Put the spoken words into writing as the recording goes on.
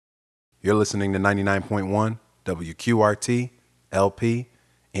You're listening to 99.1 WQRT LP,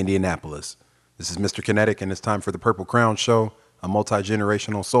 Indianapolis. This is Mr. Kinetic, and it's time for the Purple Crown Show, a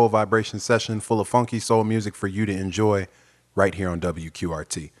multi-generational soul vibration session full of funky soul music for you to enjoy right here on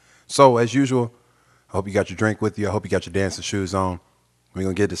WQRT. So, as usual, I hope you got your drink with you. I hope you got your dancing shoes on. We're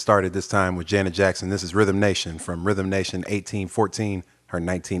going to get it started this time with Janet Jackson. This is Rhythm Nation from Rhythm Nation 1814, her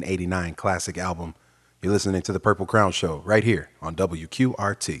 1989 classic album. You're listening to the Purple Crown Show right here on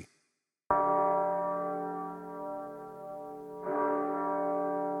WQRT.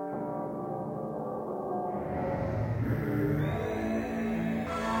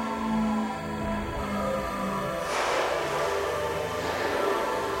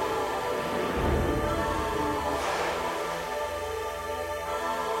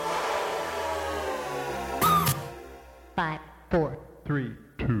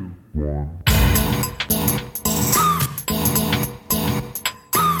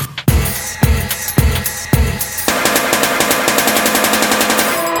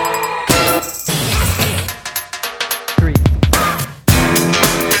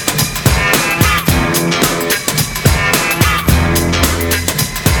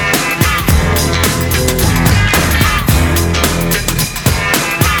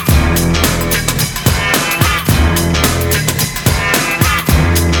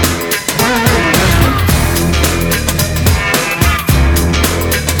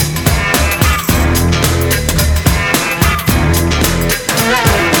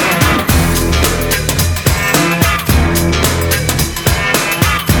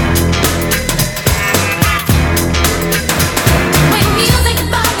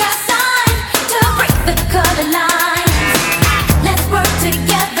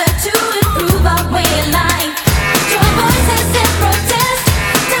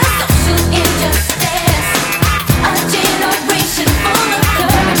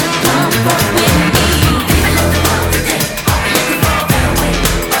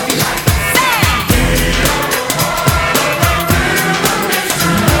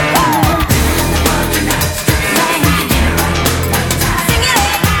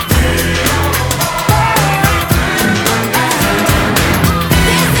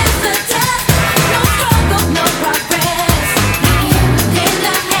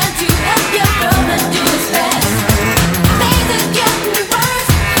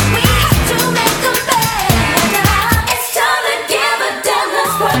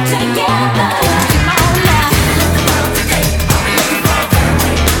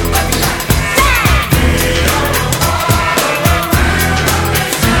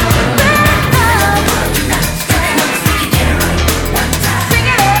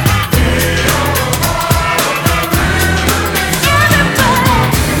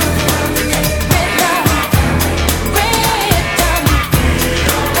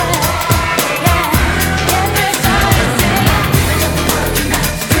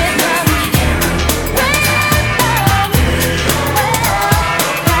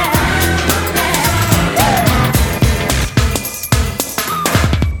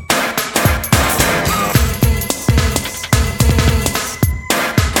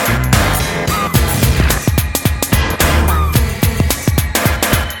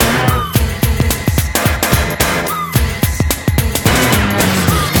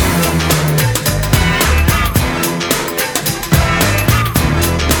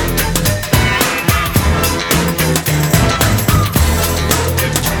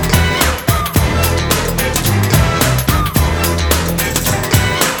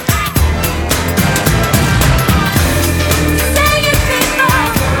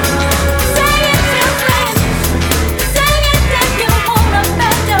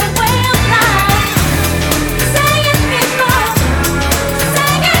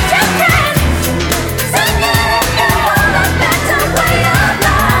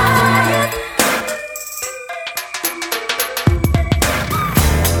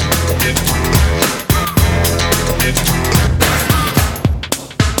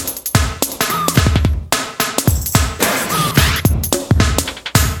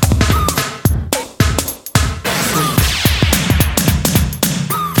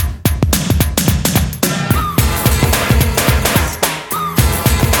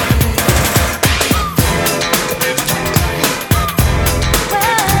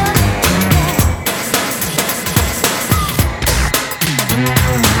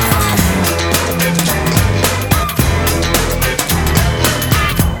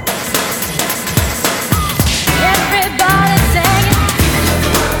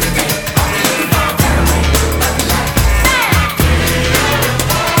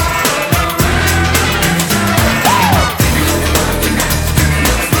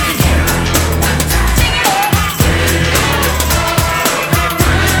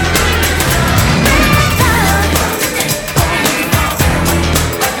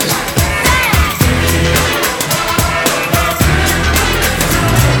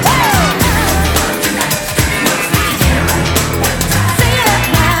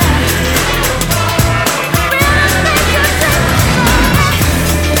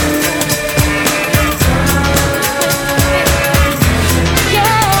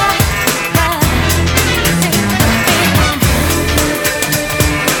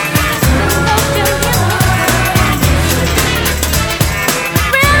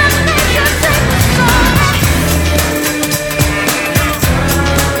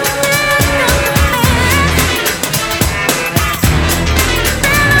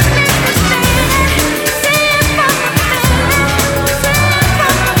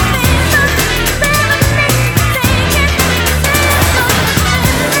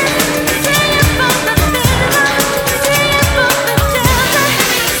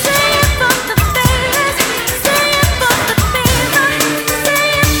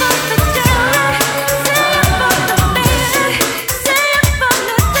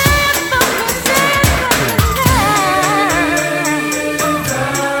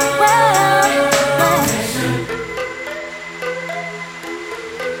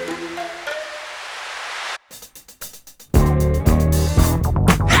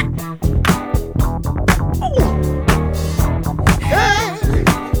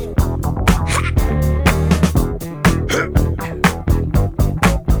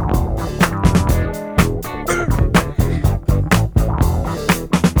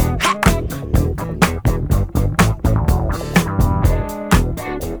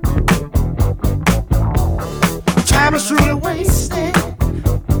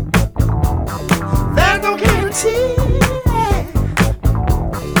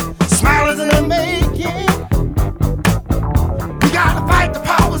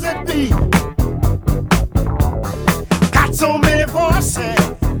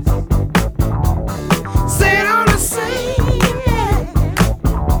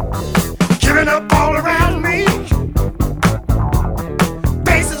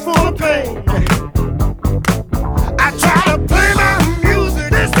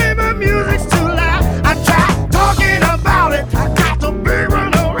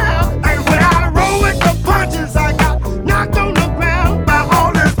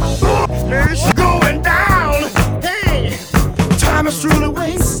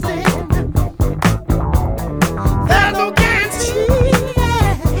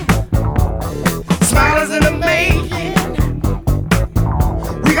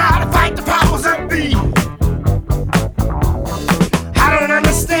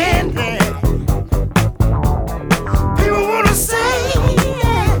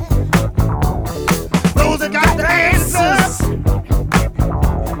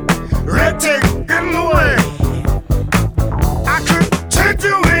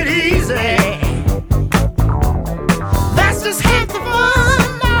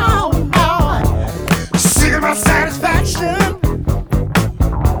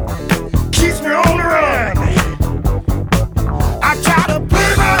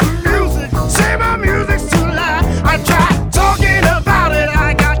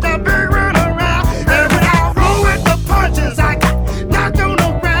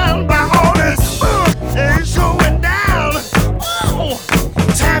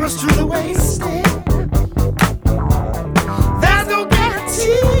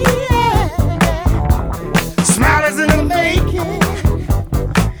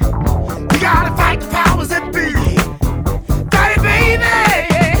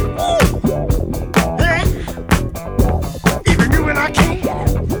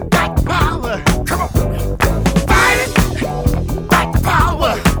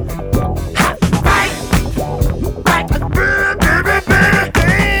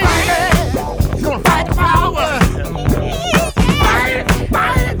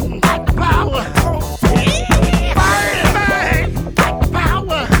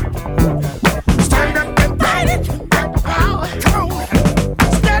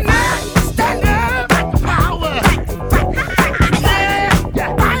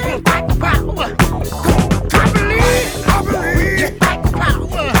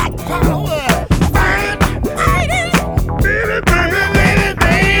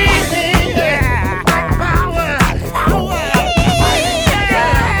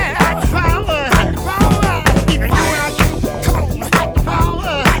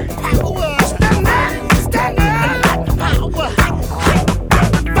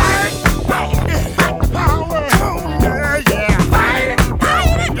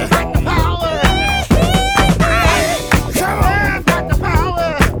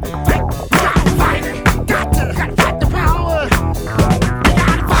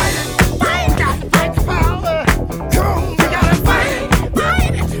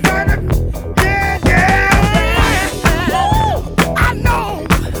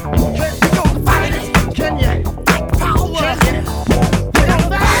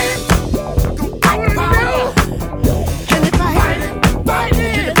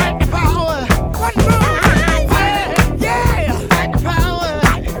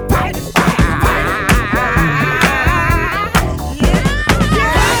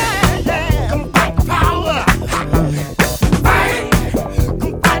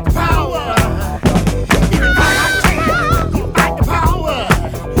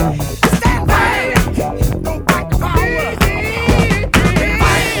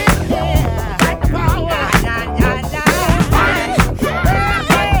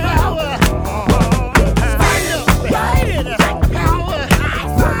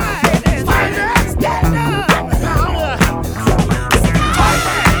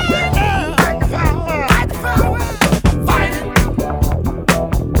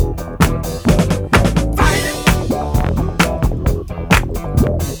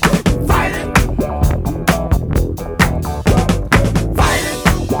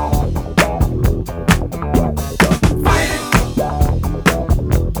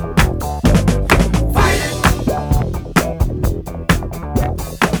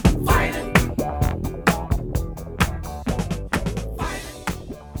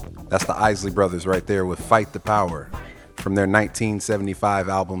 That's the Isley Brothers right there with Fight the Power from their 1975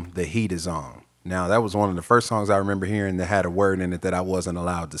 album, The Heat Is On. Now, that was one of the first songs I remember hearing that had a word in it that I wasn't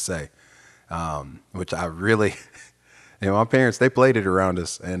allowed to say, which I really, my parents, they played it around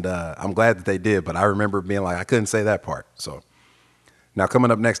us, and I'm glad that they did, but I remember being like, I couldn't say that part. So now coming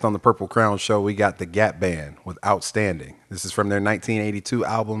up next on the Purple Crown Show, we got the Gap Band with Outstanding. This is from their 1982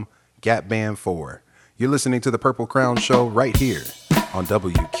 album, Gap Band 4. You're listening to the Purple Crown Show right here on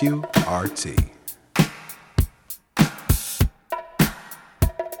WQRT.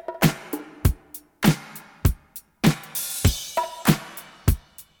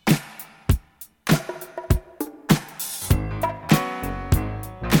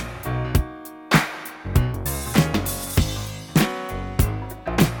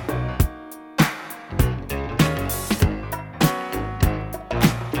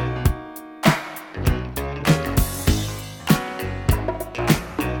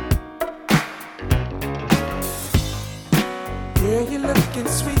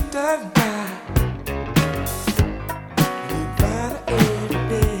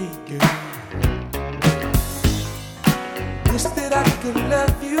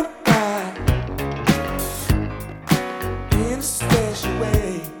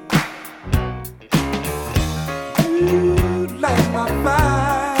 Blow my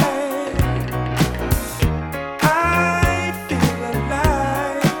mind.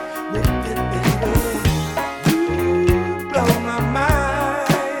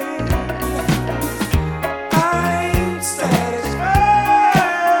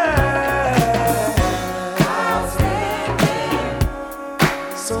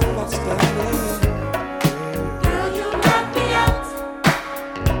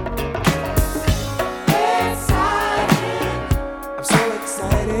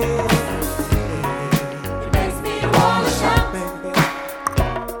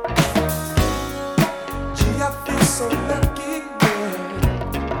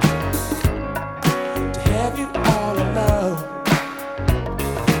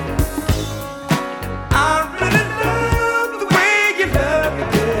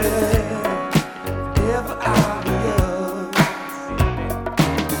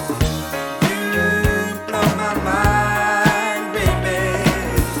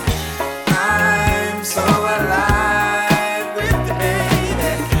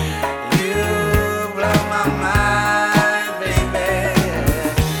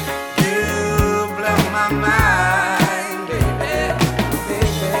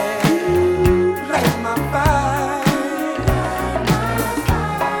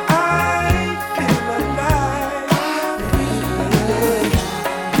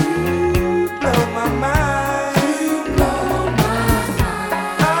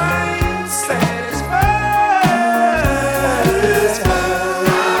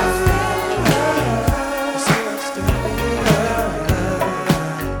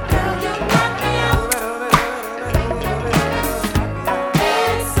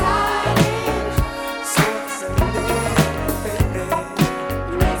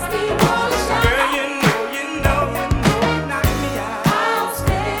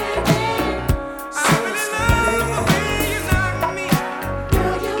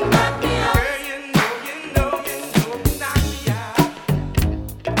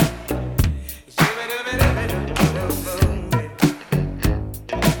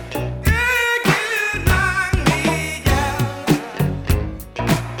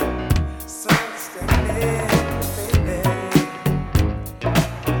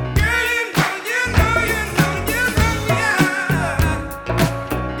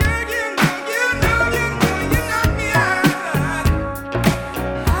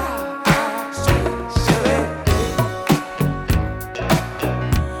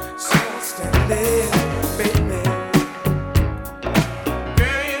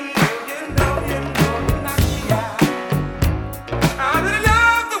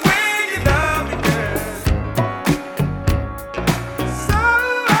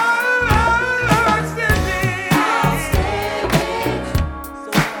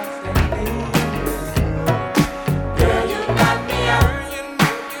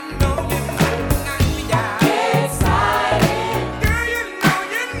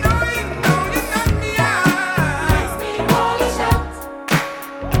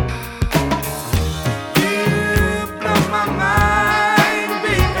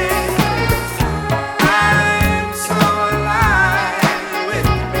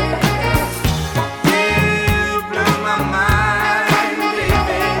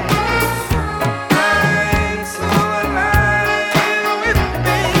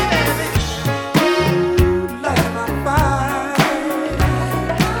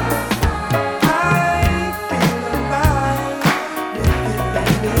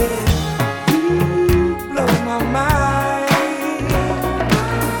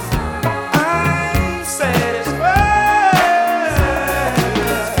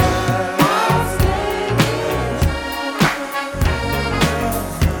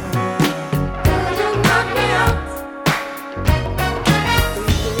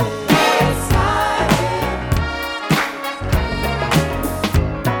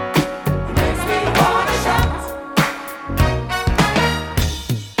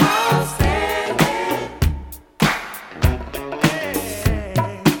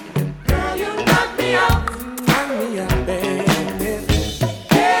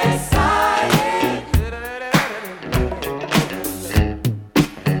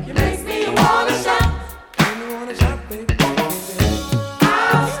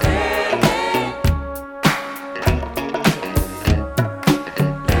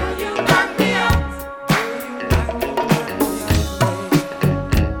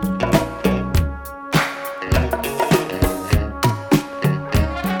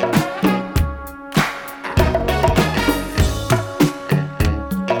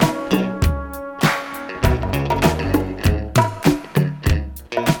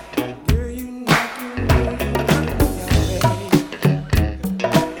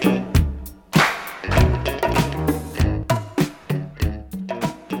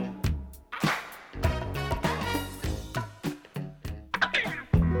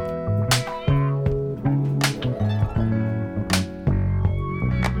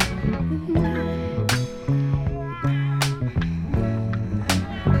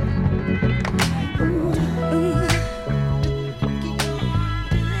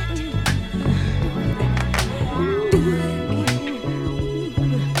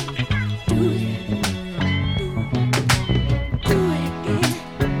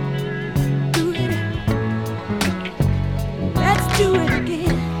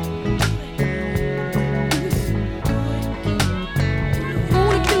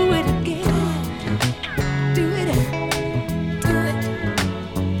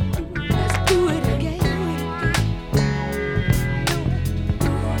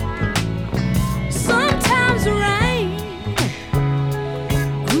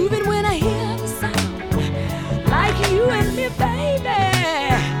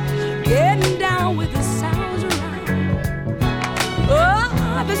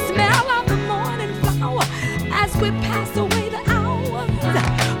 the smell of the morning flower as we pass away the hours.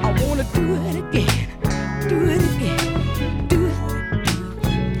 I wanna do it again, do it again, do it.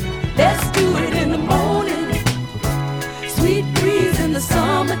 Let's do it in the morning, sweet breeze in the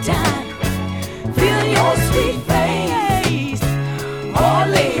summertime. Feel your sweet face, all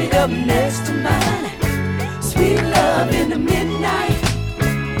laid up next to mine. Sweet love in the midnight,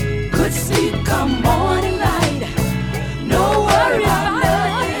 good sleep come morning light. No worry about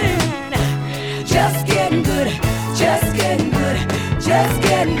nothing, just getting good, just getting good, just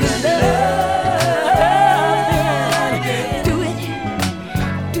getting good love.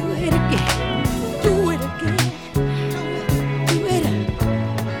 Do it again, do it again, do it.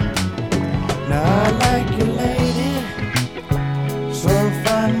 Now I like you, lady, so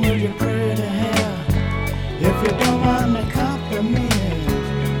fine with your pretty hair. If you don't want me compliment,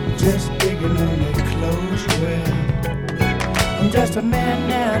 just digging on the clothes you wear. I'm just a man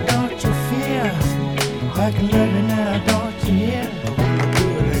now, don't you fear? I can love you now, don't you hear? I wanna do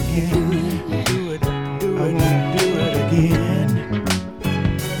it again, do it, do it, I wanna do it again.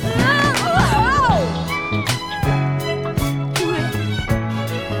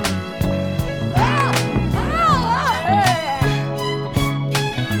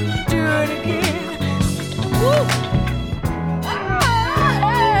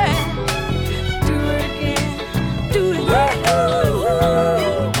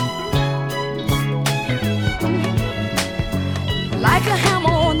 Like a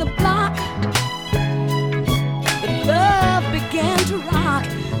hammer on the block, the love began to rock.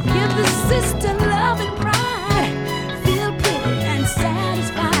 Give the sister love and pride. Feel pretty and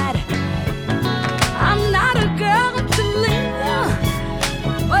satisfied. I'm not a girl to linger,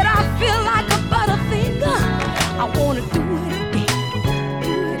 but I feel like a butterfinger. I wanna do it again,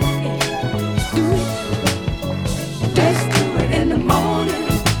 do it again, do it. Let's do it in the morning,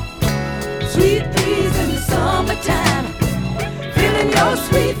 sweet breeze in the summertime. Feeling your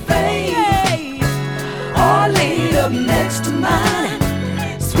sweet face, all laid up next to mine.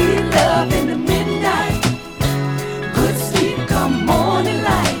 Sweet love in the midnight, good sleep come morning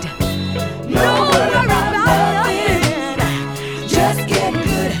light. No worry about nothing, just getting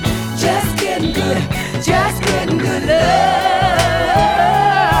good, just getting good, just getting good love.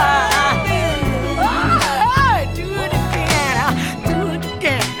 Do it again, do it again, do it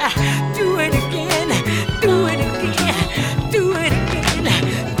again, do it again, do it again,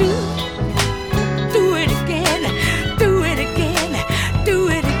 do it again, do it again, do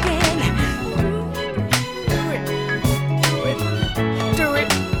it again, do it, do it,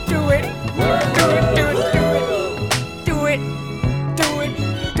 do it, do it, do it, do it, do it,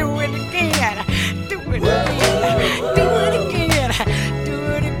 do it again, do it again, do it again, do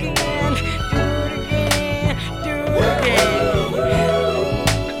it again, do it again, do it again.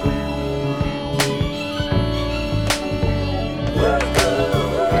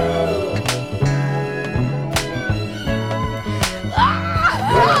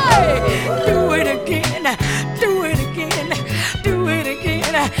 Do it again, do it again, do it again, do it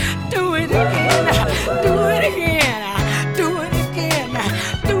again, do it again, do it again,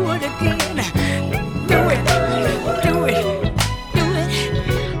 do it again, do it, do it, do it,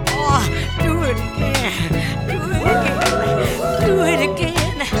 oh, do it again, do it again, do it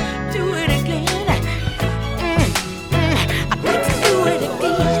again, do it again, I got to do it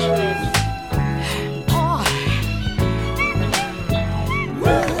again, oh.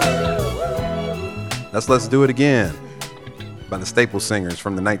 That's Let's Do It Again by the Staple Singers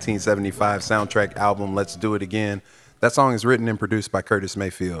from the 1975 soundtrack album Let's Do It Again. That song is written and produced by Curtis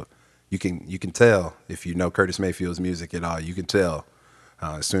Mayfield. You can tell if you know Curtis Mayfield's music at all. You can tell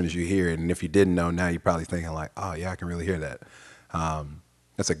as soon as you hear it. And if you didn't know, now you're probably thinking like, oh yeah, I can really hear that.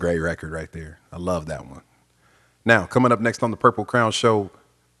 That's a great record right there. I love that one. Now, coming up next on the Purple Crown Show,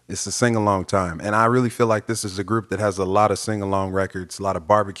 it's a sing-along time. And I really feel like this is a group that has a lot of sing-along records, a lot of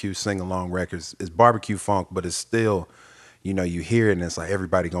barbecue sing-along records. It's barbecue funk, but it's still, you know, you hear it and it's like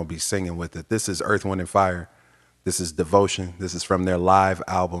everybody gonna be singing with it. This is Earth, Wind & Fire. This is Devotion. This is from their live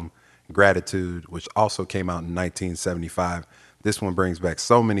album, Gratitude, which also came out in 1975. This one brings back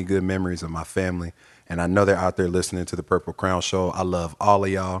so many good memories of my family. And I know they're out there listening to the Purple Crown Show. I love all of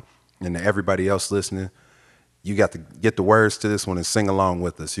y'all and to everybody else listening. You got to get the words to this one and sing along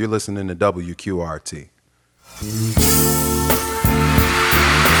with us. You're listening to WQRT. Thank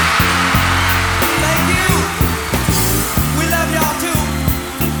you. We love y'all too.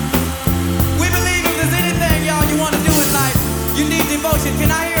 We believe if there's anything, y'all, you want to do in life, you need devotion. Can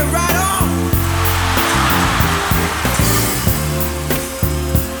I hear it right on?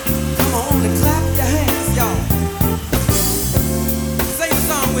 Come on and clap your hands, y'all. Sing a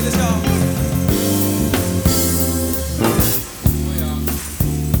song.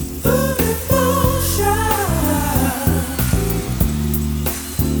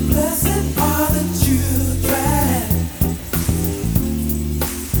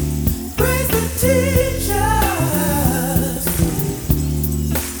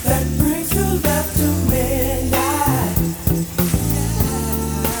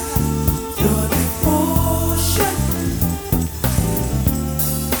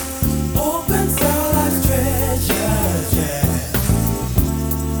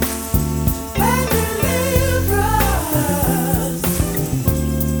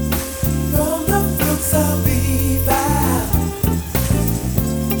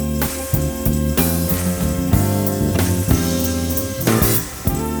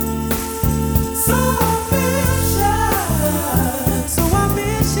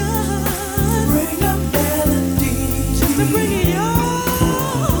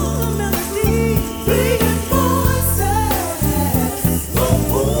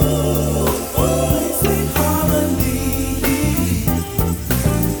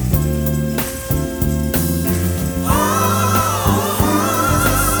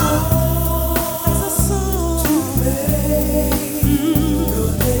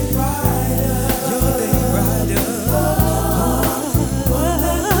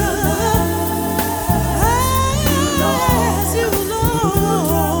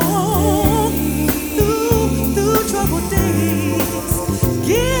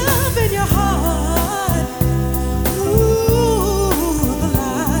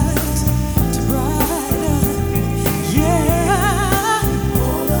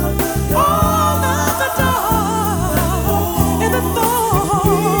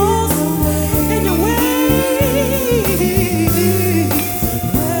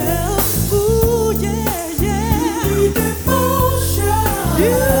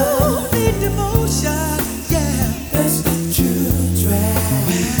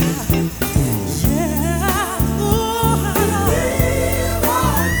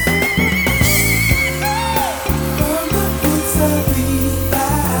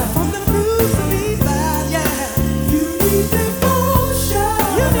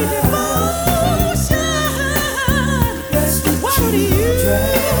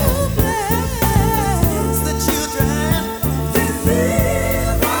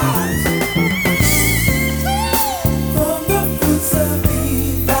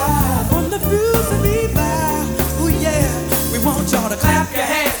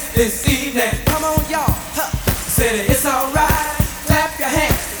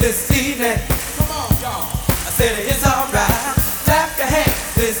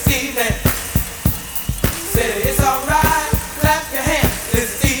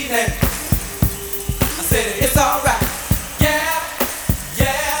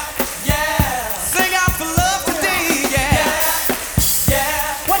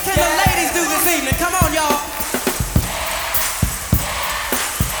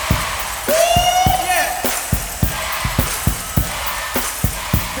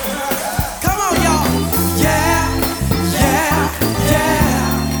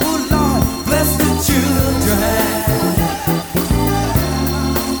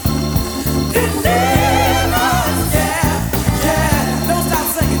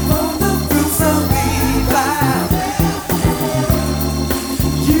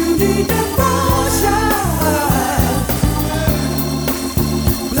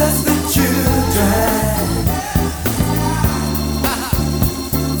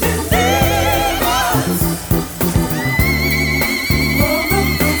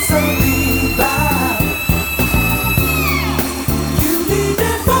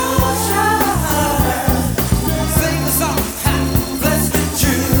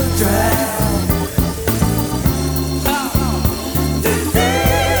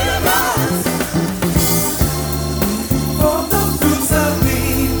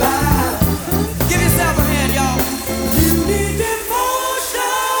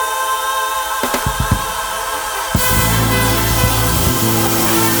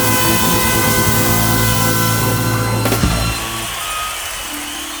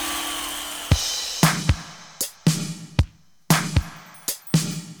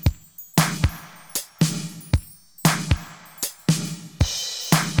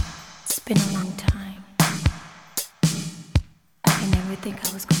 been a long time. I never think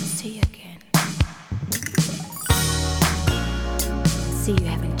I was gonna see you again. See, you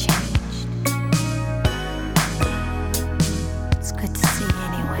haven't changed. It's good to see you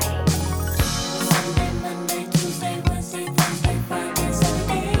anyway. Sunday, Monday, Tuesday, Wednesday, Thursday, Friday,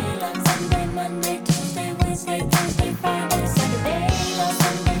 Saturday. Like Sunday, Monday, Tuesday, Wednesday, Thursday, Friday, Saturday. Like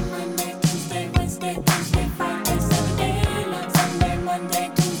Sunday, Monday, Tuesday, Wednesday, Thursday, Friday, Saturday. Like Sunday,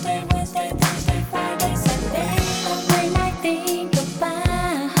 Monday, Tuesday, Wednesday, Thursday, Friday, Saturday. When I think about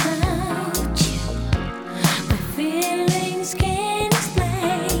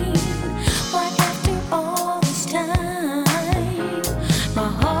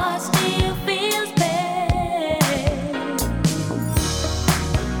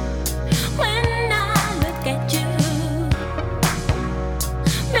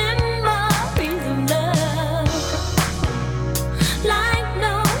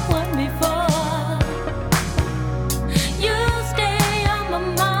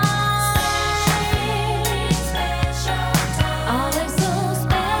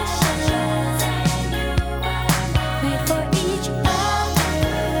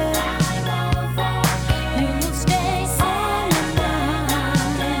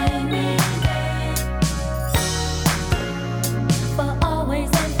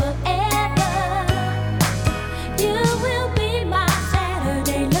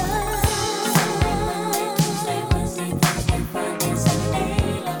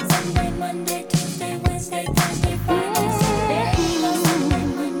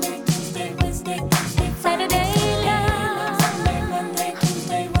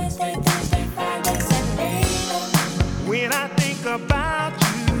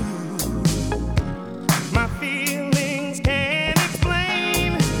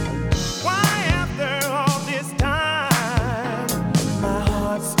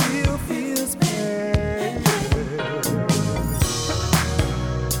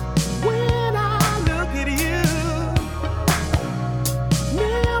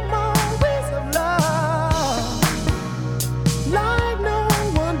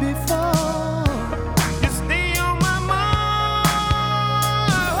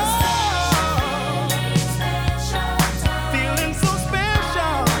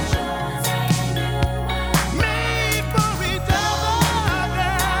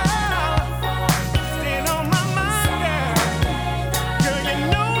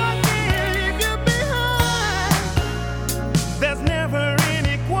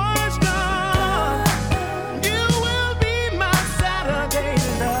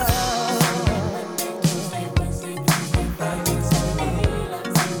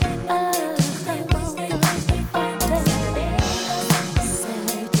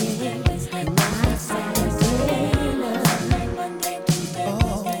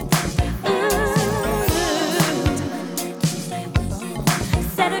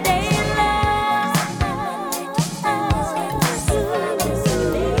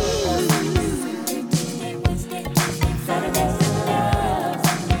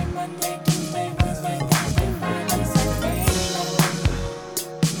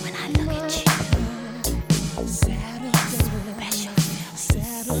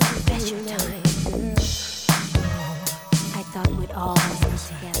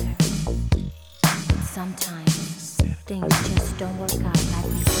don't work out like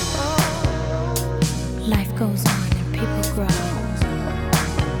we do. Life goes on and people grow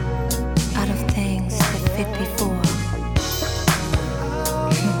out of things that fit before.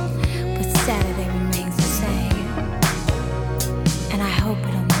 But Saturday remains the same, and I hope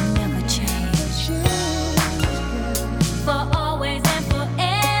it'll never change. For always and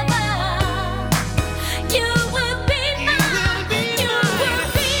forever, you will be mine. You will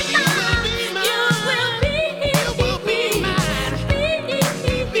be mine. You will be mine.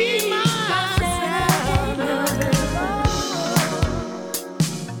 Be mine.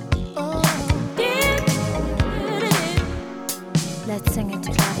 Let's sing it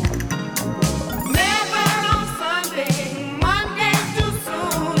together. Never on Sunday, Monday's too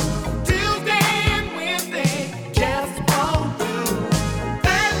soon. Tuesday and Wednesday just won't do.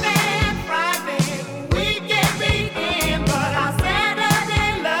 Thursday and Friday we can begin, but our Saturday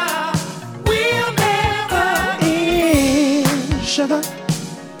love will never end. Sugar.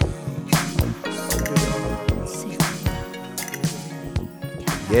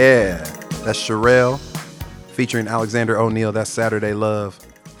 Yeah, that's Sherelle featuring Alexander O'Neal. That's Saturday Love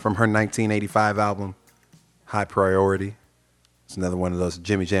from her 1985 album, High Priority. It's another one of those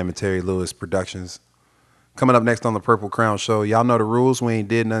Jimmy Jam and Terry Lewis productions. Coming up next on the Purple Crown Show, y'all know the rules. We ain't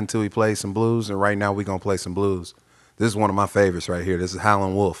did nothing until we play some blues, and right now we going to play some blues. This is one of my favorites right here. This is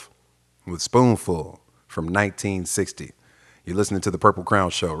Howlin' Wolf with Spoonful from 1960. You're listening to the Purple Crown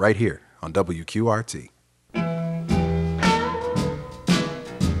Show right here on WQRT.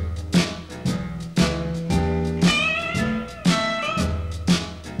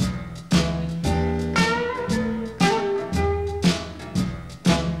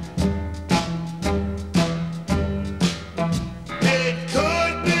 It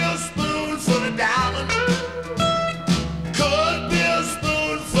could be a spoonful of diamond, could be a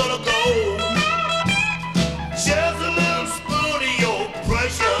spoonful of gold, just a little spoon of your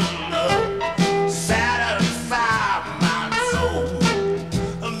precious love, satisfy my soul.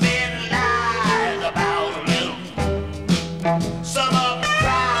 Men lie about a little, some of them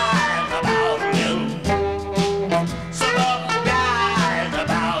cry about a little, some of them die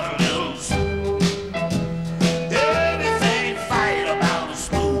about a little. Everything fight about a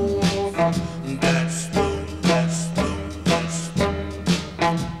spoon. That spoon, that spoon, that spoon.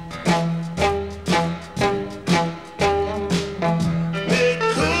 It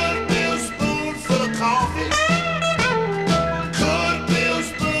could be a spoonful of coffee, could be a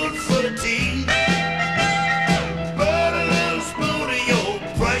spoonful of tea, but a little spoon of your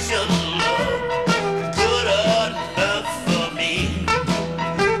precious love, good enough for me.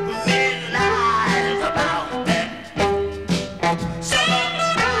 Men lies about that. Some of them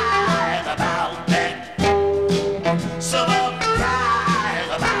cry about that. Some of them cry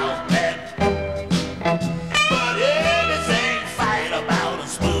about that. But everything fight about a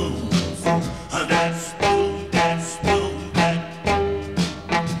spoon. That spoon, that spoon, that.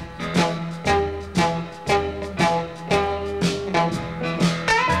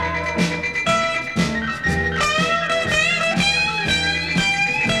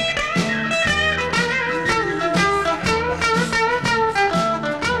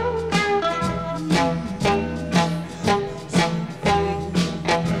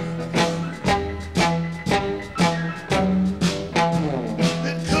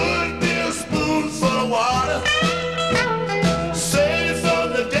 It could be a spoonful of water, saved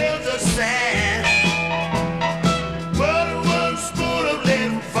from the desert sand. But one spoon of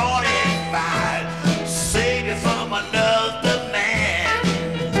lead 45, saved you from another man.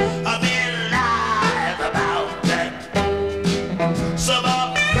 Men lies about that. Some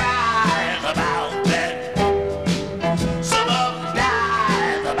of them cry about that. Some of them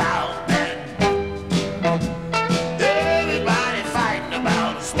die about that. Everybody fighting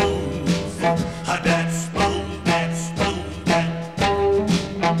about a spoon. That spoon, that spoon, that.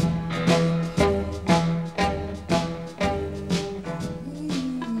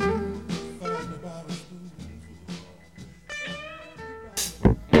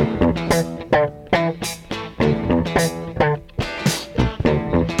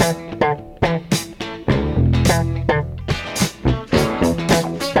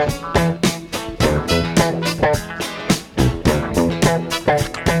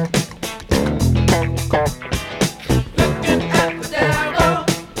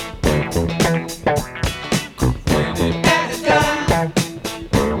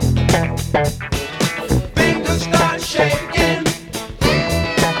 Fingers start shaking.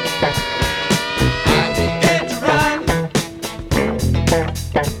 I begin to run.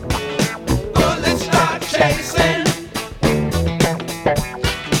 Bullets start chasing.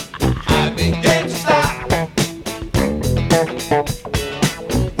 I begin to stop.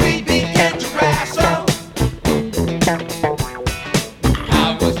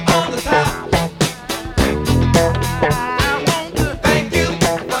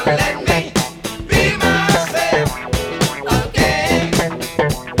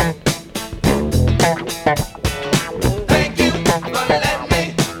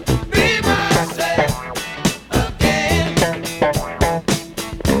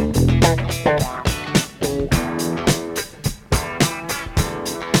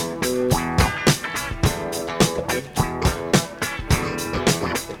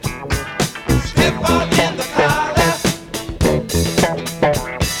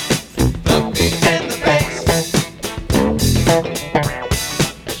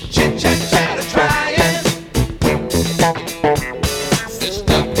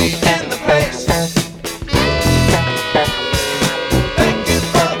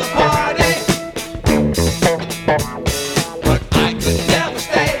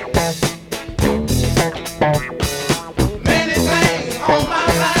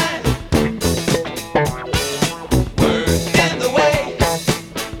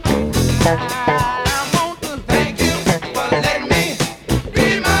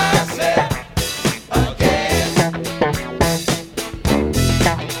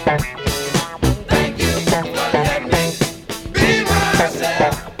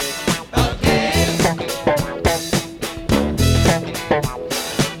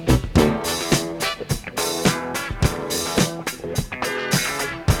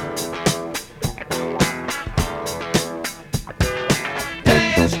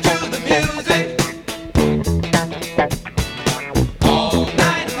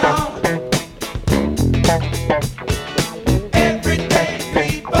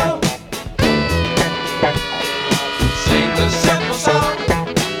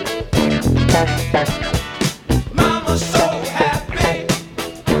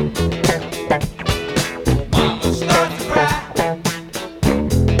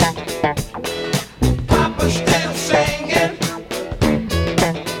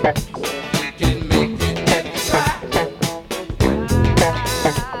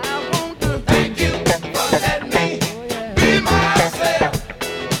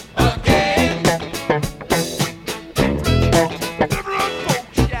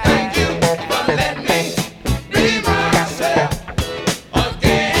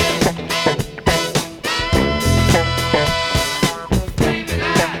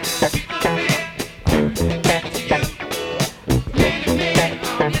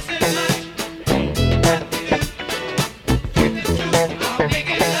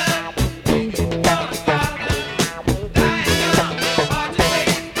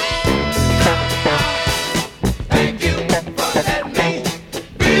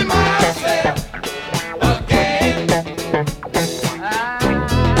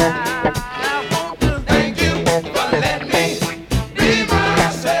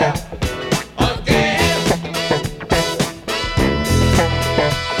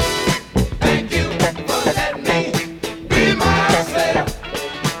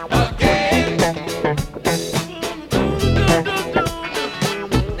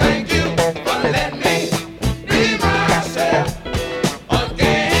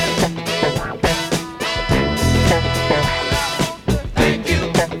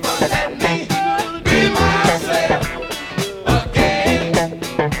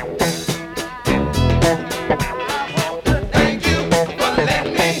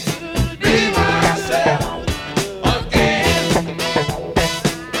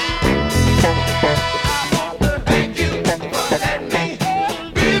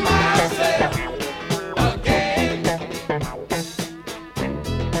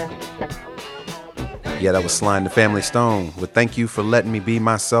 Yeah, that was Sly and the Family Stone with Thank You for Letting Me Be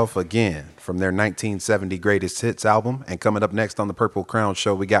Myself Again from their 1970 Greatest Hits album. And coming up next on the Purple Crown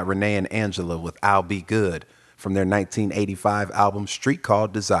Show, we got Renee and Angela with I'll Be Good from their 1985 album Street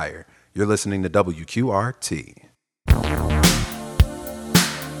Called Desire. You're listening to WQRT.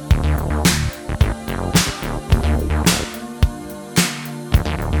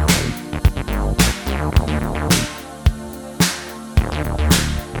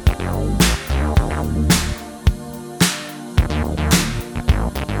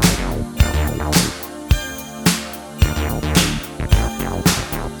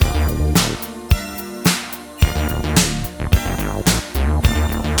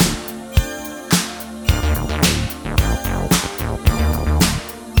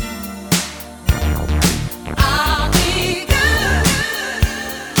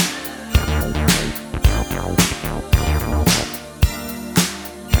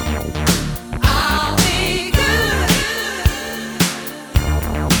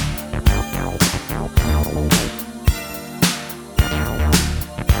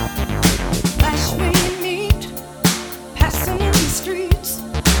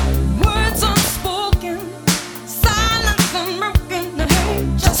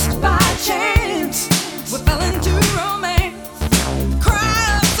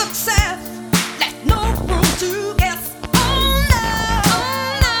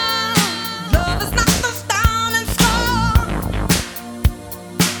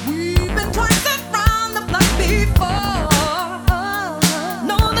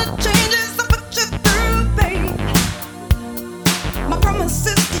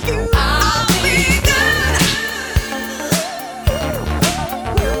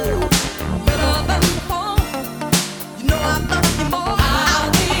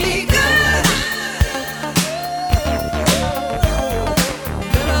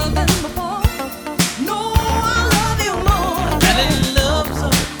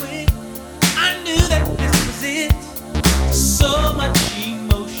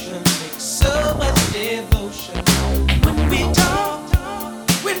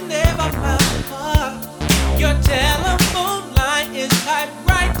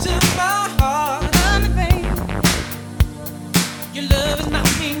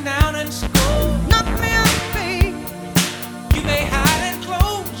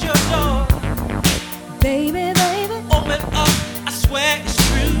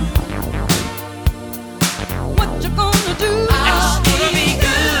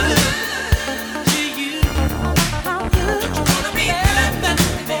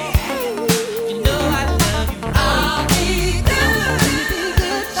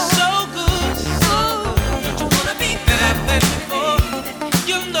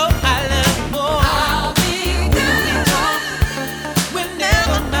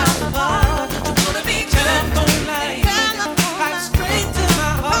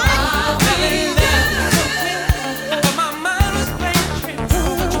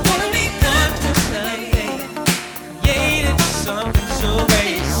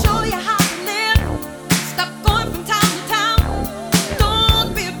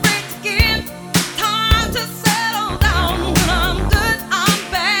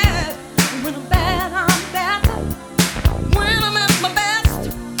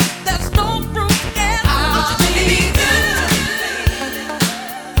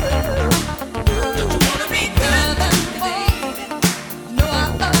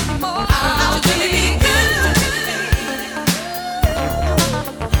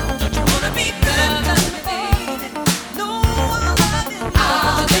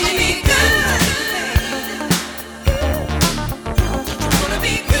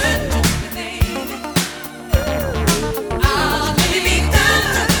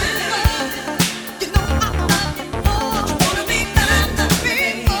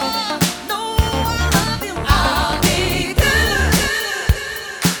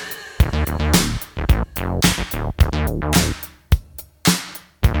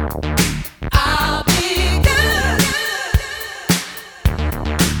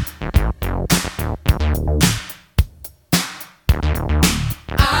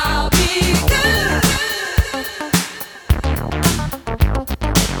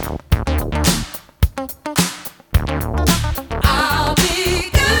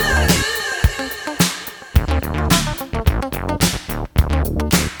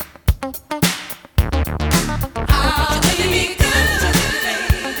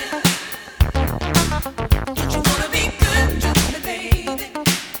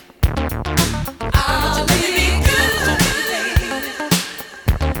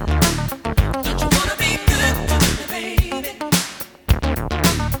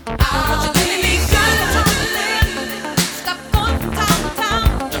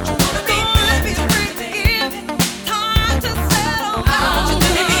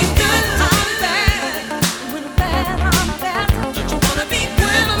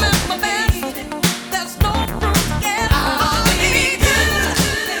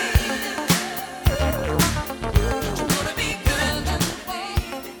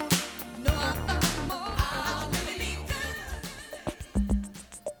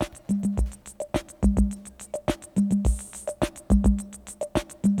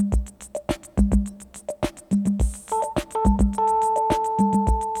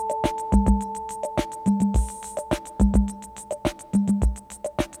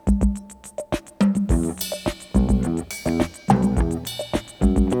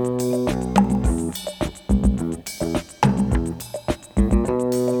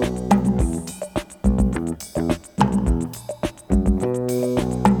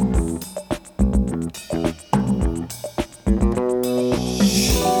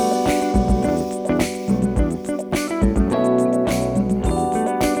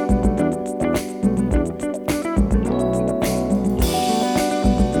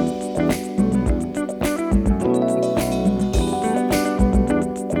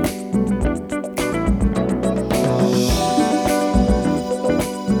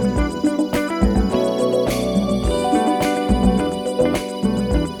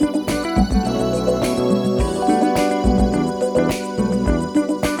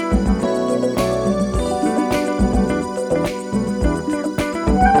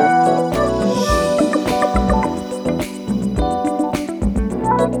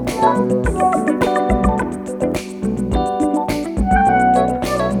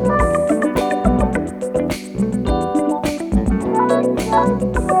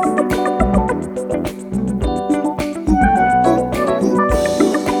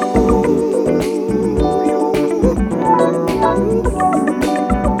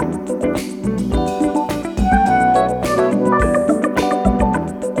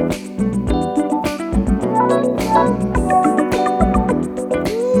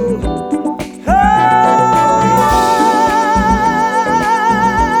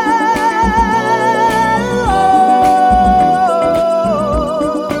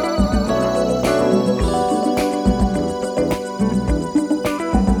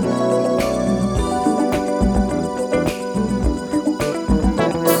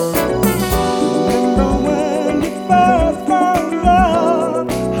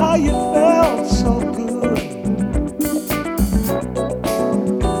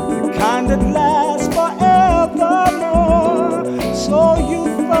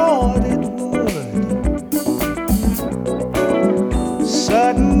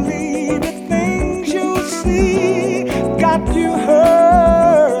 Suddenly the things you see got you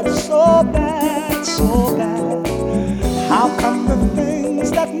hurt so bad, so bad. How come the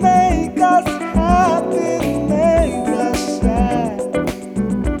things that make us happy make us sad?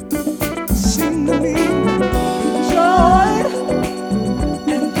 Seem to me joy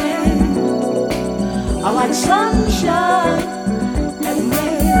and pain are like sunshine and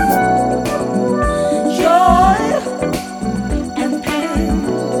rain. Joy and pain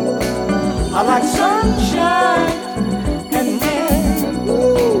are like sunshine and rain.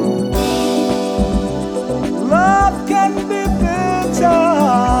 Ooh. Love can be bitter,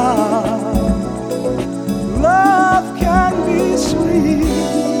 love can be sweet,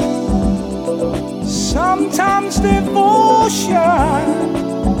 sometimes devotion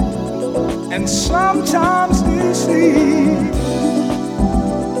and sometimes deceit.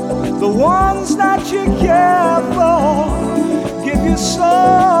 The ones that you care for give you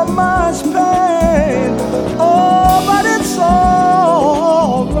so much pain. Oh, but it's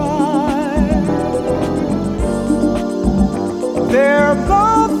alright. They're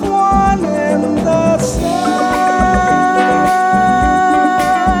both one and the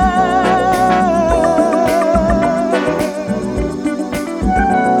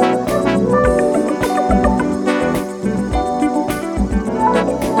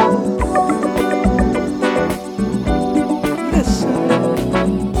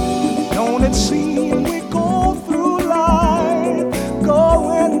Don't it seem we go through life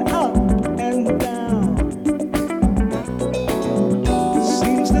going up and down?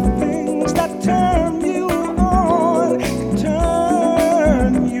 Seems the things that turn you on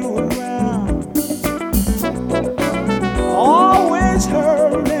turn you around. Always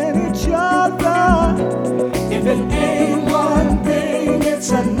hurting each other. If it ain't one thing,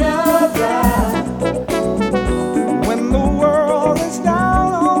 it's another. When the world is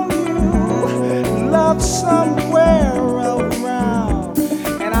down on you, love somewhere around.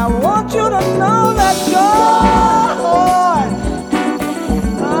 And I want you to know that joy,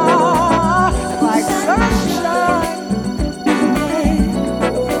 like sunshine and rain.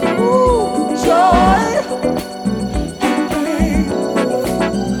 Ooh, joy and pain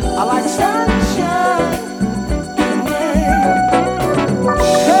are like sunshine and rain.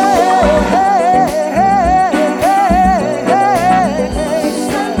 Hey, hey, hey, hey, hey,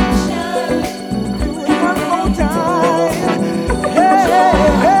 sunshine. Do it one more time. Hey,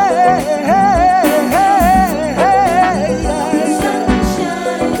 hey, hey, hey, hey,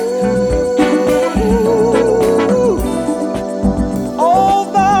 sunshine. Ooh,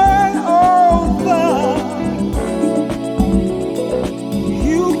 over and over,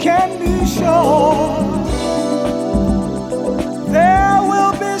 you can be sure there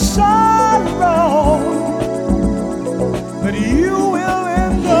will be sorrow, but you will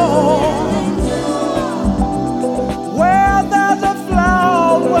endure. Where there's a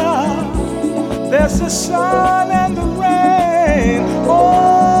flower, there's the sun and the rain.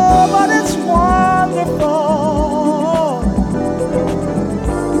 Oh, but it's wonderful.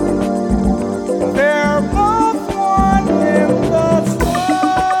 They're both one in the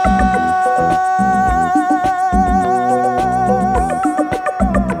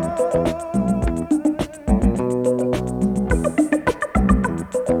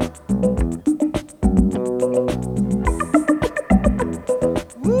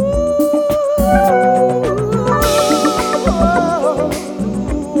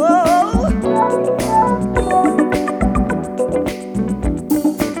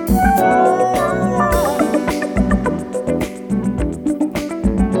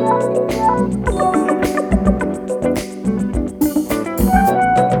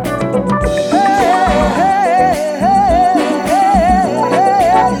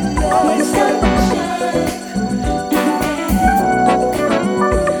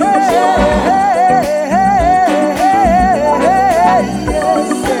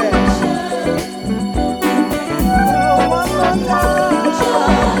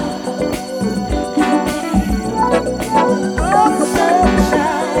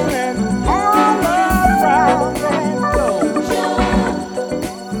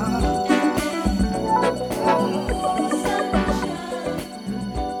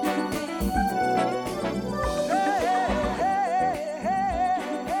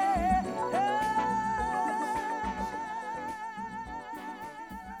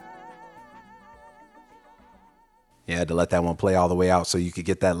Yeah, I had to let that one play all the way out so you could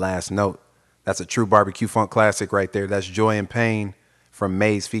get that last note. That's a true barbecue funk classic right there. That's Joy and Pain from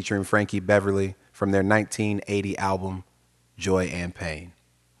Maze featuring Frankie Beverly from their 1980 album, Joy and Pain.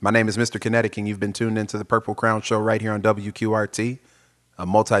 My name is Mr. Kinetic, and you've been tuned into the Purple Crown Show right here on WQRT, a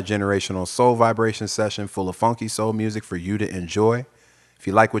multi-generational soul vibration session full of funky soul music for you to enjoy. If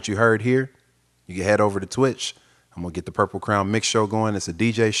you like what you heard here, you can head over to Twitch. I'm going to get the Purple Crown Mix Show going. It's a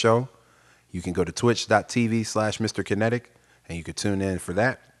DJ show. You can go to twitch.tv/Mr. Kinetic, and you can tune in for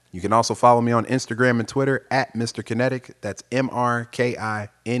that. You can also follow me on Instagram and Twitter at Mr. Kinetic. That's MrKinetik.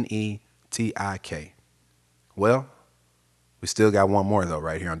 Well, we still got one more, though,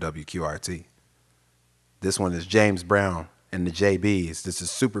 right here on WQRT. This one is James Brown and the JBs. This is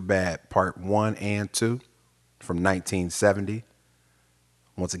Superbad Part 1 and 2 from 1970.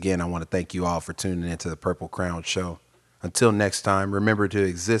 Once again, I want to thank you all for tuning into the Purple Crown Show. Until next time, remember to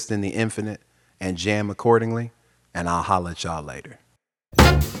exist in the infinite and jam accordingly, and I'll holler at y'all later.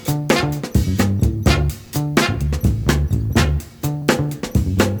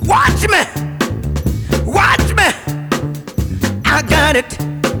 Watch me, watch me, I got it.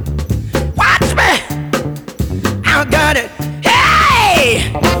 Watch me, I got it.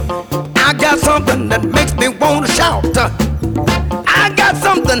 Hey, I got something that makes me want to shout. I got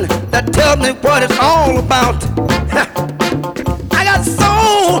something that tells me what it's all about. I got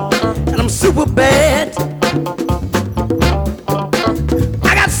soul and I'm super bad.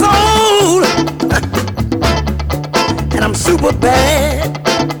 I got soul and I'm super bad.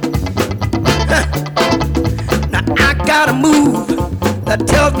 Now I got a move that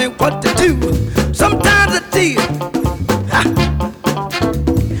tells me what to do. Sometimes it's easy.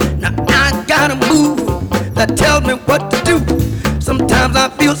 Now I got a move that tells me what to do. Sometimes I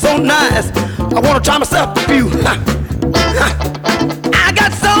feel so nice, I want to try myself a few. I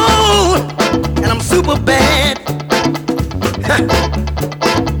got soul and I'm super bad.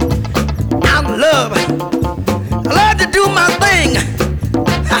 I love to do my thing.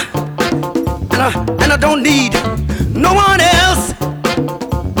 And I don't need no one else.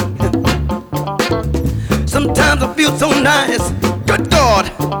 Sometimes I feel so nice. Good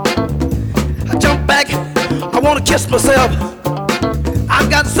God, I jump back, I want to kiss myself. I've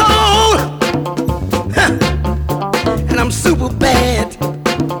got soul and I'm super bad.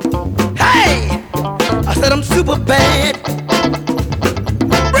 Hey, I said I'm super bad.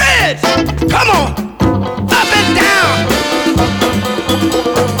 Bridge, come on, up and down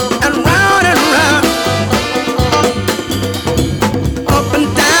and round and round, up and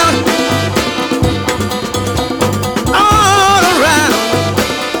down, all around.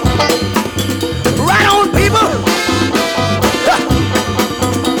 Right on, people.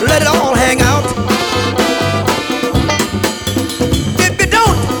 Let it all hang out. If you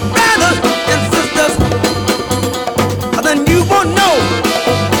don't, brothers and sisters, then you won't know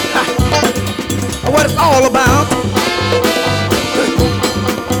what it's all about.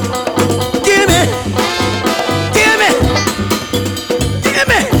 Give me, give me, give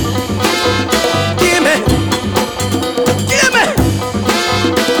me, give me, give me,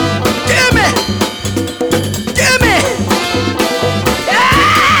 give me, give me.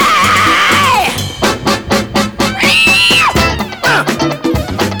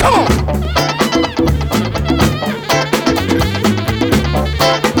 Come on.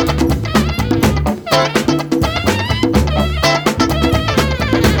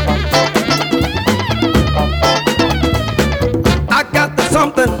 I got the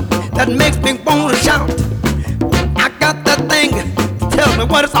something that makes me want to shout. I got that thing that tells me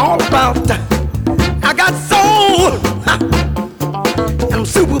what it's all about. I got soul and I'm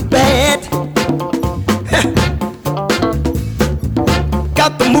super bad.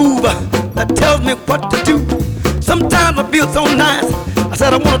 Got the move that tells me what to do. Sometimes I feel so nice, I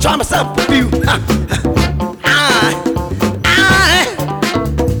said I want to try myself a few.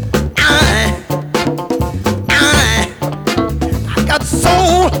 I got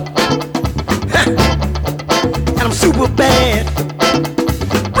soul and I'm super bad.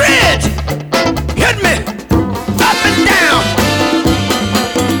 Bridge, hit me up and down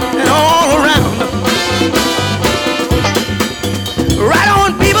and all around. Right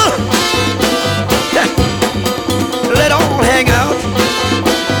on, people. Let all hang out.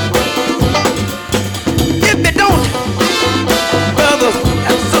 If you don't, brothers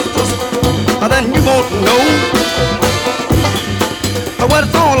and sisters, then you won't know what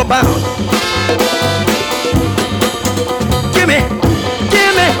it's all about. Give me,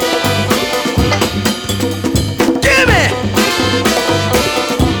 give me, give me,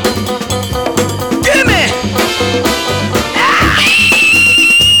 give me.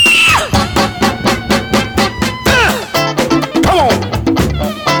 Come on.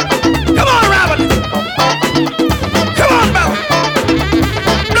 Come on, Robert. Come on, brother.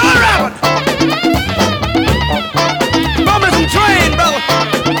 Go on, Robert. Bump me some train, brother.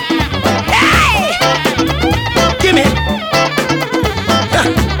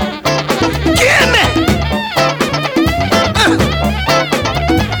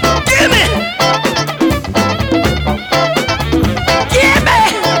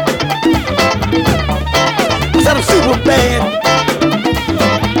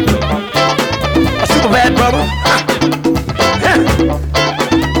 better.